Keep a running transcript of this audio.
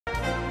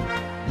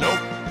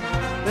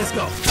Let's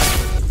go.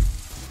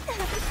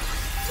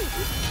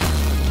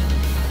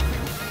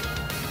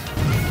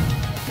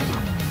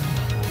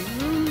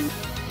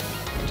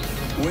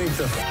 Wake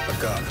the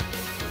fuck up.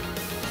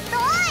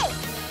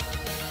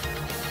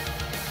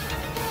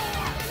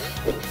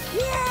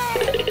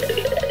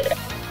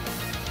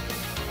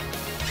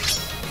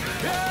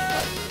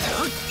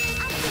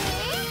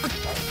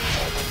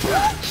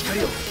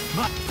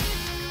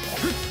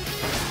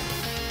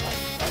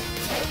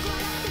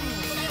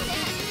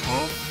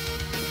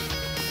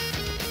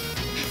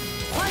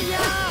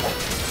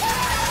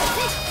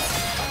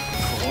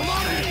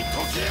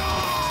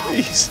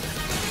 Jeez.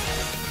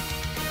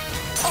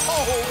 Oh,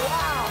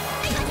 wow.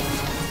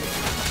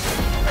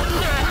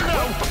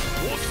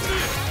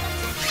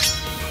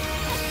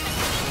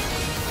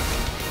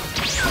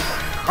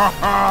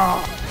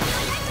 Haha.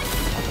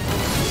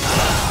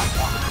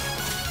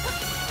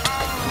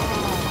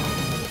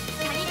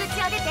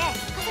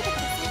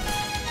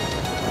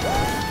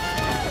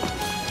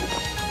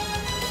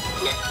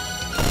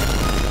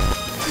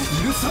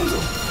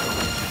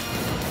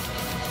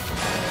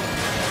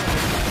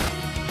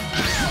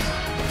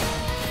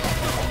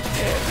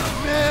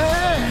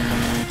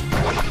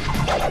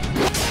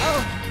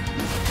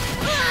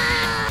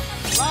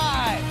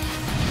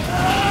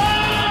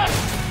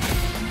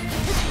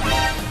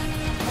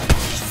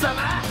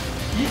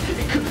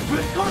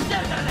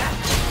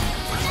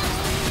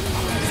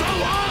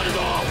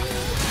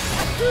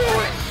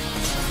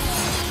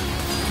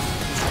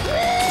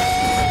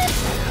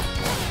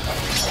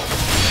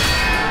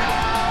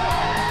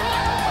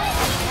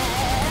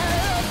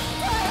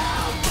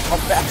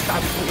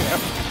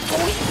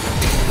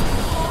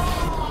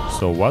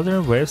 So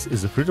Wuthering Waves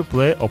is a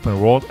free-to-play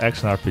open-world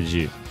action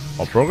RPG.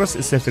 All progress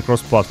is saved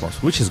across platforms,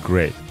 which is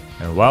great.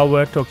 And while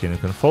we're talking, you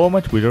can follow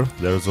my Twitter,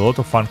 there is a lot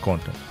of fun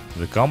content.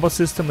 The combat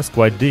system is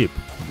quite deep.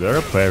 There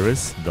are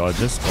parries,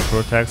 dodges,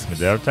 counterattacks,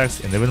 mid-air attacks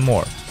and even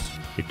more.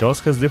 It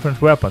also has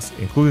different weapons,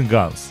 including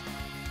guns.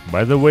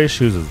 By the way,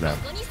 she uses them.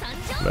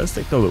 Let's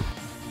take a look.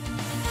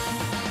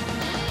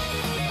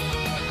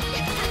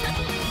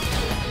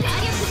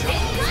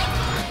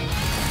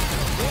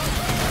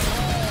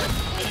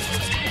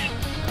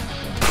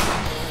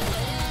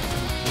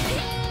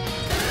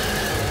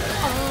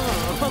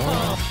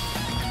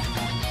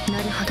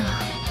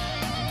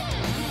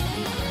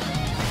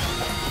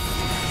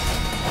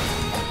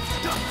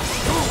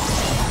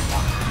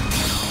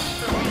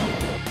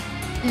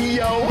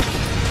 Yo!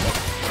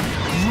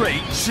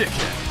 Great chicken!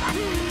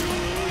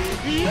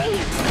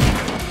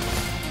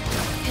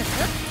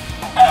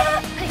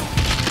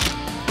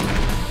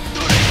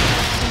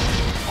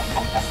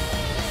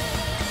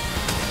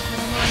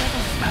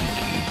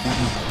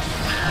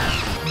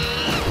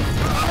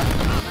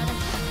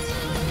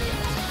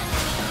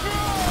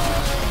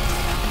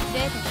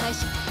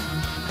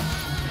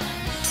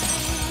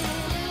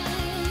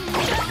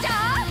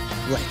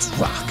 Let's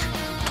rock!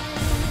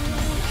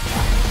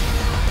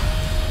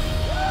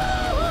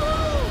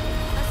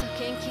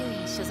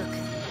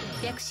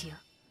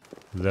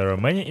 There are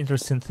many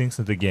interesting things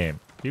in the game.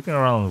 You can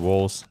run on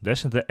walls,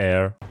 dash in the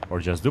air, or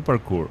just do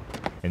parkour.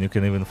 And you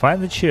can even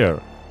find a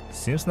chair.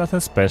 Seems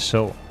nothing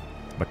special,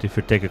 but if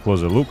you take a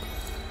closer look,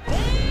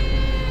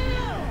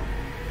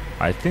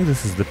 I think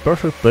this is the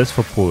perfect place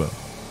for pulling.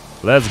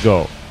 Let's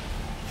go!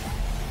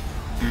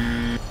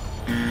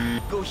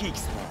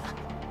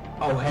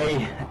 Oh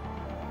hey!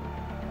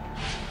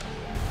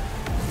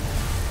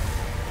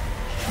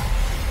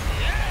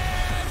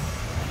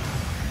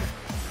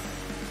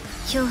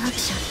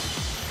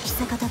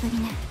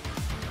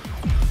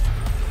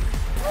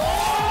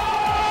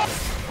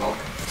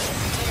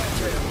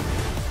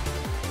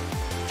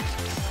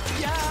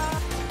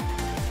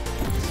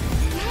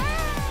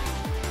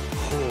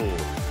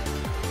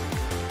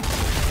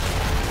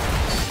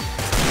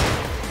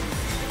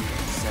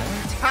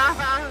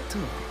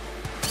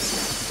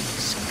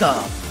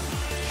 Stop!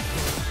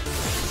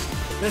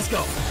 Let's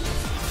go!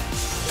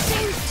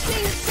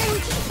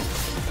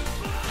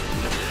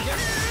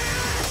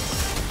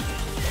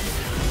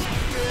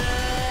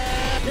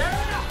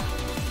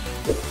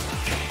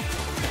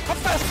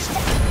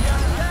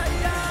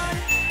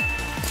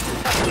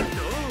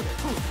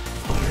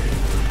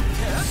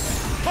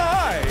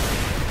 Hi!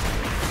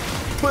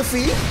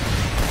 Pussy!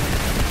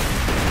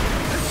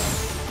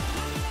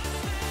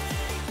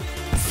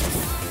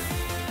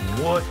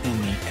 What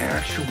in the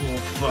actual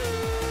fuck?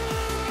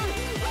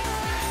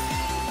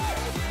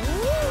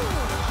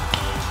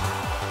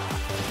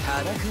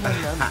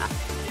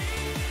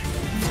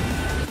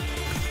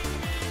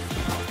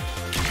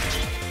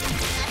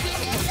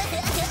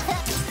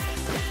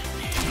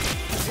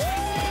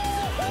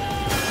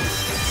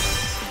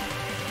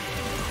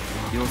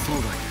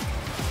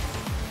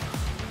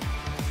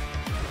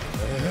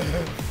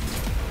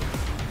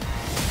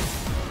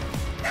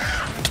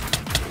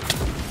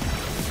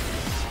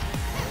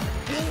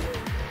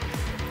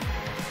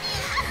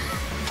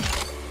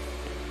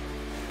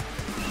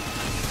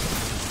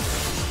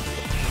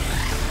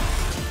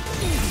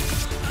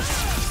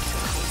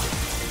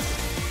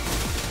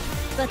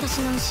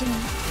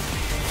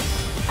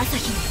 朝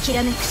日のき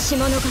らめく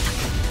霜のごとくこ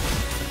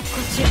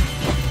ちら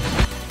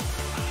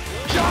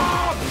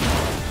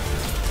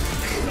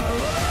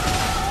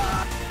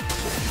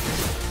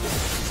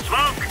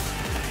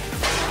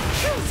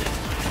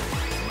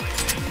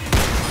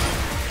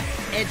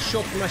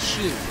Headshot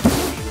machine.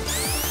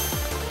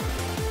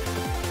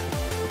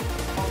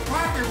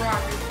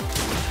 Rocket.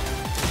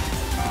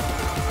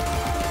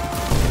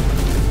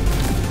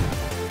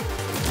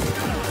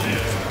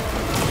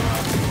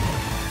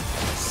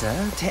 さ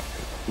て、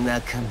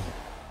中身。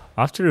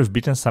 After you've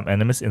beaten some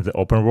enemies in the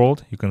open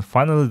world, you can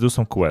finally do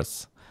some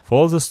quests.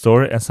 Follow the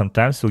story and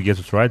sometimes you'll get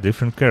to try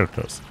different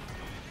characters.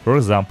 For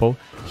example,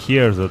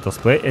 here let us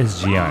play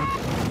as Jian.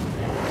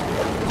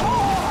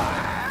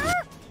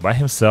 By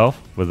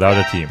himself, without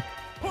a team.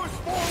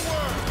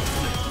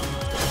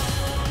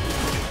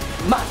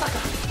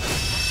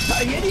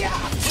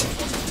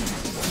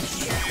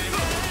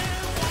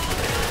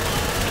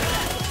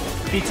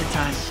 Pizza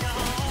time.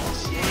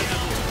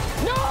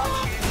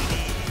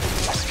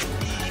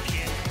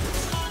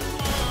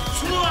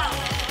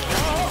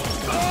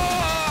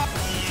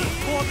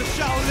 For the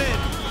Shaolin.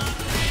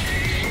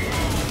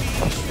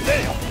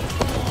 Damn.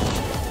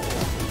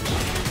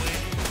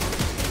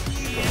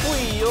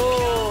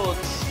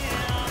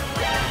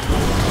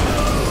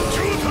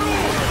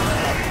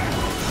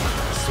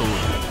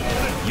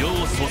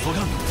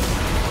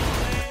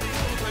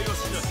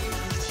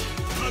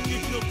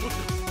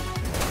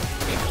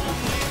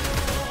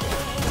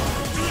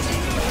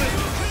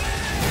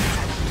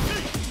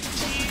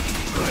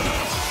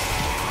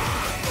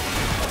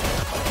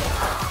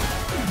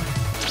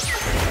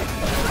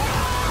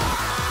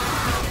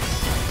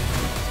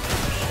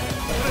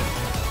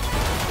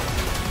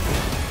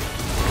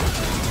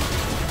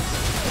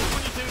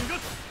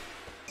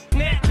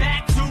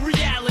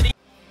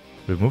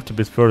 We've moved a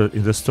bit further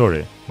in the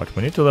story, but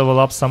we need to level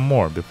up some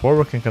more before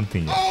we can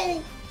continue.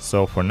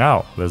 So for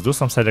now, let's do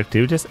some side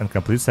activities and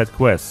complete side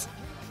quests.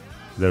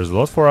 There's a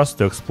lot for us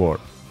to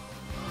explore.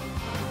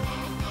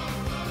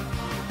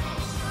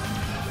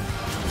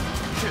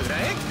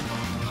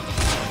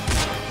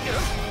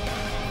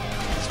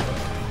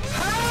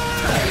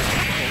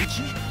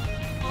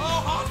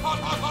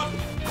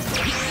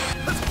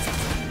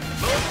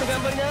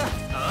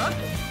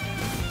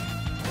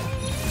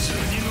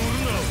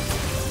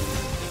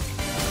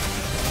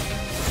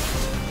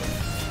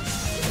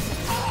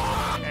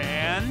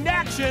 And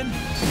action!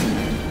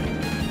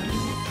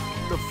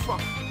 The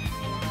fuck?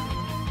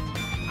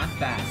 I'm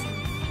fast.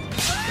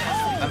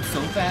 I'm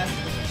so fast.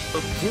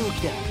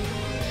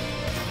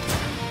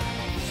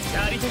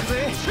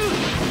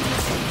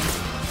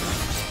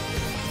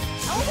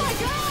 Oh my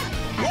god!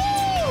 Woo!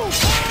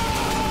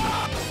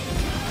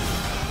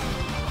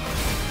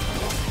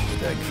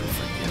 Beg for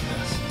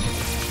forgiveness.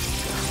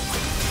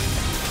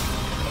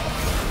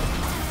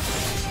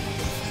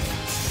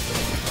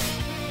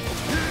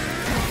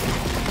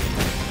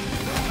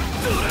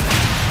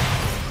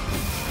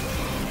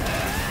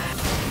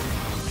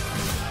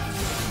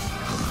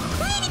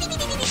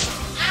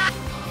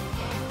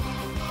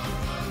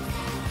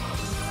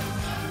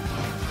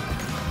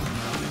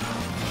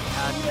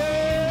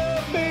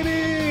 Yeah,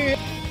 baby!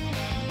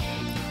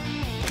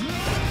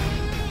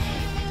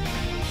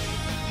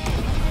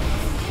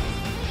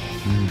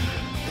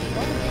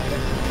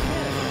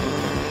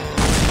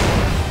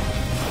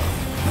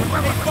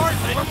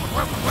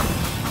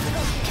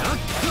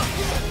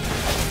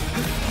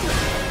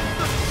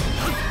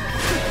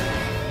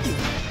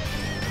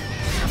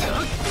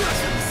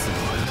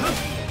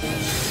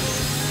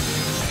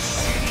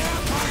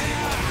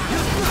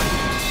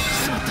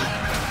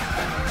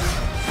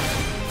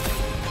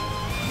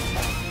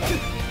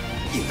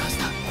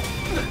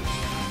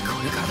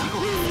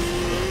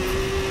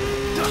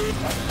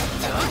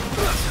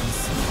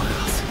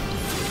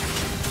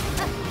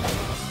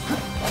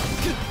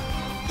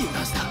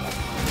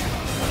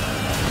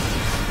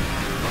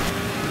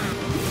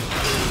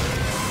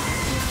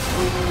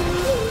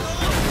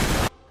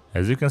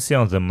 As you can see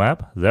on the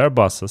map, there are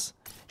bosses.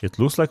 It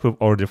looks like we've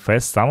already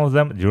faced some of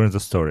them during the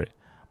story,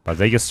 but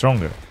they get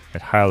stronger.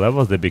 At higher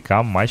levels they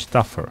become much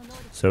tougher,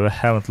 so if you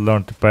haven't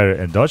learned to parry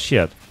and dodge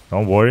yet,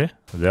 don't worry,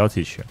 they'll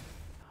teach you.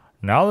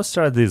 Now let's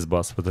try this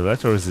boss with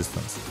electro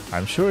resistance.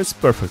 I'm sure it's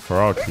perfect for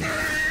our team.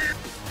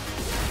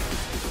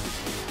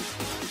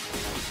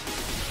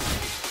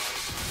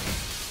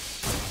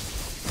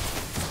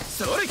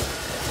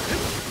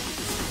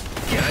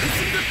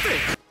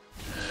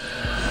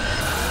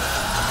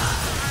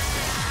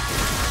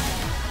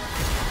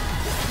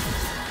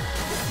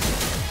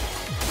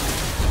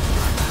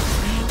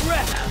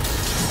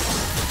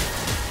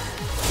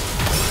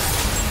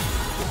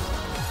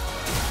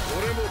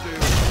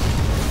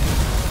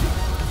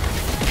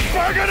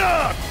 Fuck it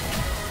up!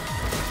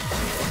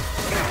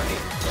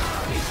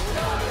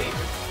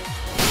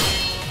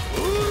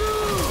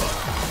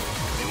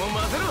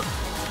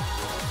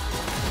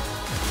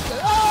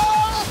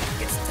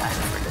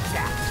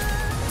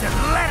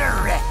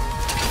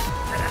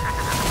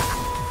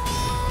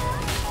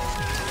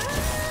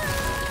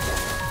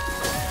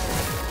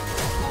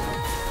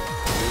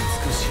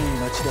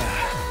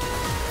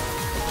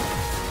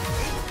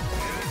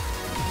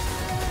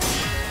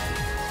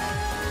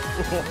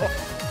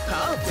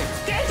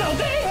 Dance all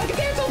day! I can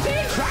dance all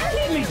day! Try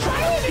with me!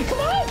 Try with me! Come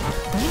on!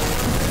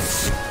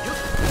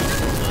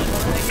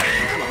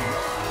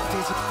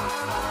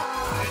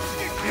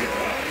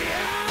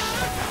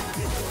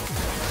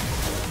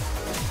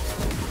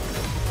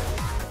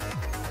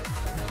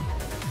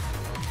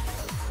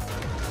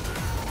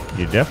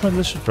 You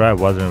definitely should try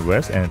Wuthering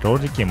Waves, and it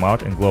already came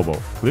out in global.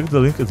 Click the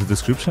link in the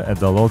description and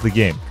download the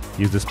game.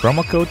 Use this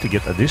promo code to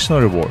get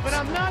additional rewards. But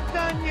I'm not